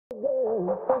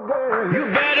You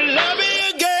better love me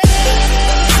again.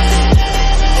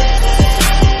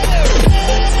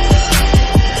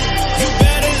 You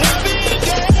better love me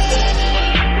again.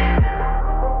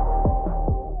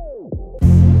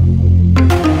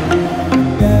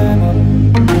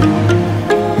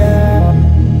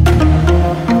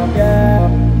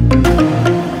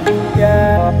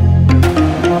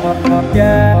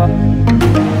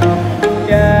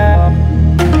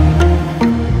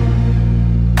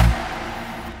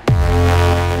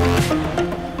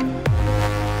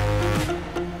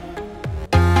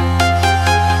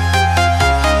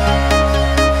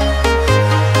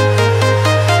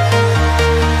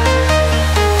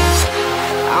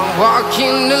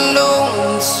 Walking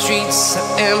alone, the streets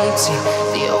are empty.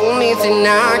 The only thing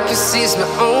I can see is my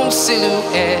own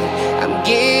silhouette. I'm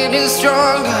getting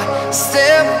stronger,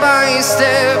 step by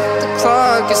step. The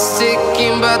clock is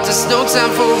ticking, but there's no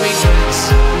time for regrets.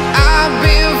 I've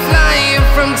been flying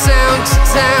from town to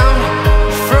town,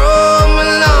 from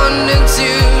London to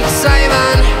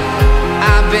Taiwan.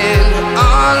 I've been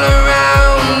all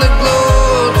around the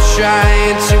globe,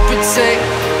 trying to protect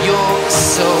your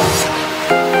soul.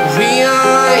 We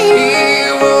are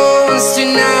heroes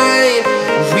tonight.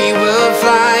 We will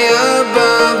fly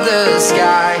above the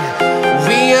sky.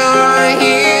 We are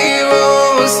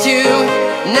heroes tonight.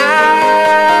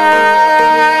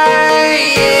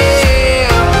 Yeah.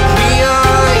 We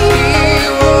are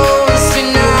heroes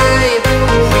tonight.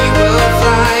 We will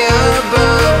fly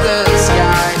above the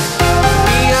sky.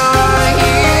 We are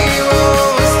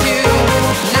heroes tonight.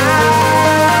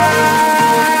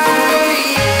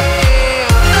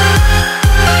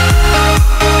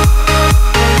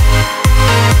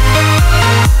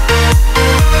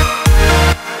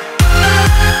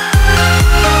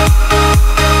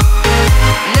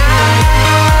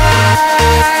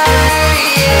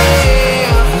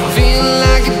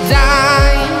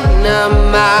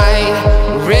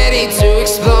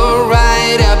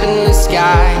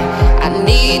 I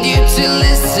need you to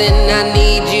listen, I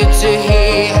need you to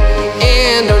hear,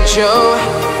 and don't show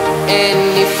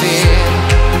any fear.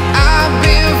 I've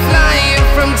been flying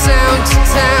from town to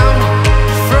town,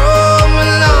 from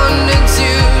London to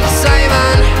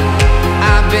Taiwan.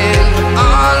 I've been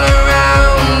all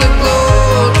around the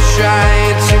globe,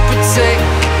 trying to protect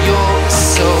your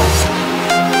soul.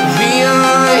 We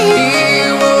are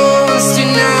heroes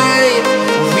tonight.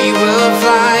 We will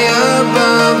fly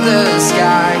above the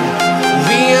sky.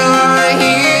 We are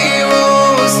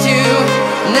heroes tonight.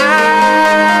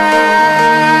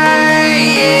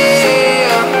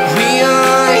 Yeah. We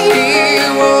are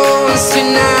heroes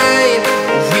tonight.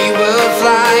 We will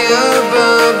fly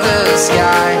above the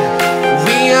sky.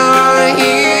 We are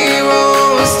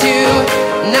heroes tonight.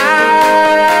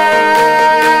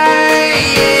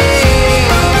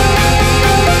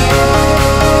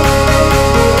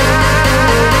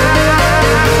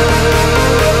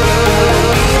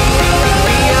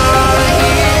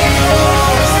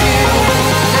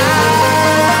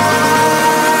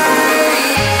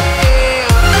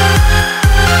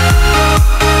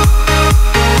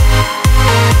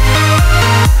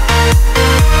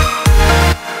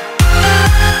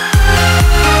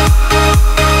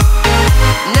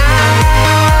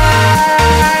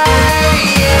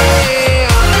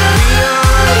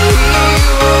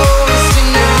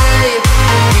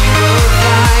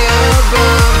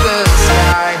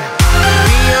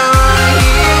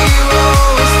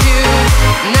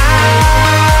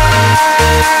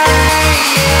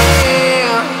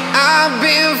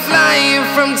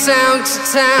 Town to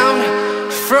town,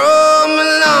 from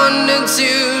London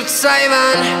to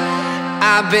Taiwan.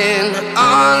 I've been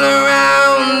all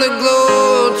around the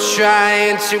globe,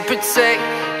 trying to protect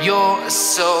your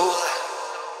soul.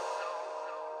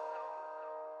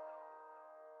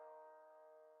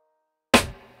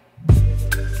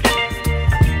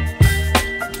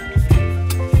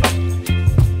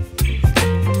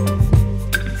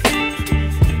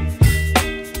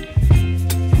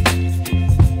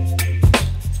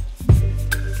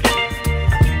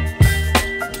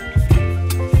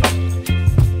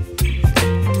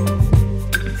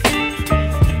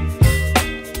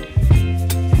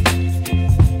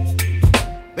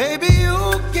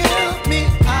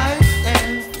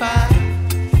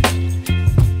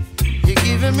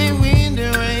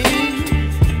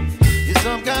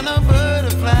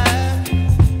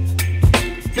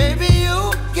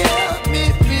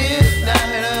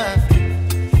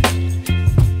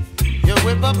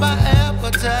 My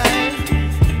appetite,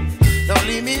 don't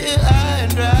leave me here high.